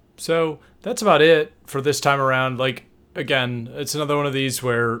 Yeah. So that's about it for this time around. Like, again, it's another one of these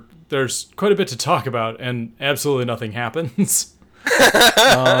where there's quite a bit to talk about and absolutely nothing happens.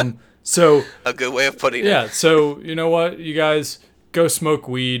 So a good way of putting it. Yeah. So you know what, you guys, go smoke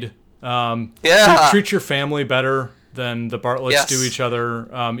weed. Treat your family better than the Bartletts do each other.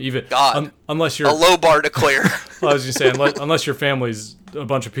 Even unless you're a low bar to clear. I was gonna say unless your family's a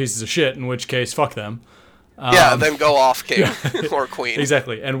bunch of pieces of shit, in which case fuck them. Then go off, king or queen.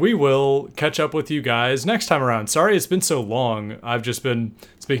 Exactly. And we will catch up with you guys next time around. Sorry it's been so long. I've just been,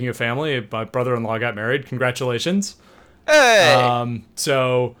 speaking of family, my brother-in-law got married. Congratulations. Hey.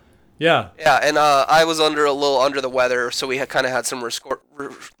 So yeah. Yeah, and I was a little under the weather, so we kind of had some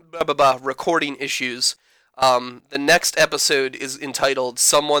recording issues. The next episode is entitled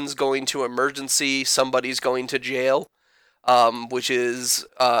 "Someone's Going to Emergency, Somebody's Going to Jail," which is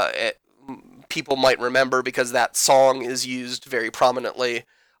people might remember because that song is used very prominently.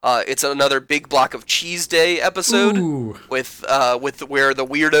 It's another Big Block of Cheese Day episode. Ooh. with where the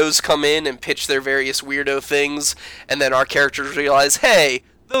weirdos come in and pitch their various weirdo things, and then our characters realize, hey,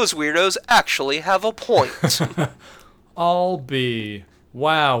 those weirdos actually have a point.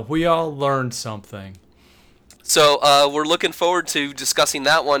 Wow, we all learned something. So we're looking forward to discussing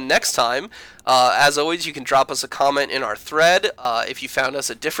that one next time. As always, you can drop us a comment in our thread. If you found us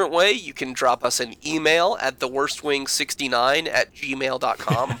a different way, you can drop us an email at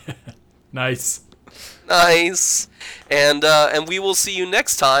theworstwing69@gmail.com. Nice. And we will see you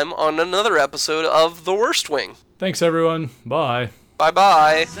next time on another episode of The Worst Wing. Thanks, everyone. Bye.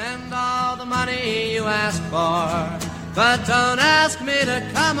 Bye-bye. Send all the money you ask for, but don't ask me to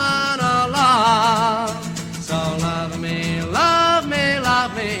come on along.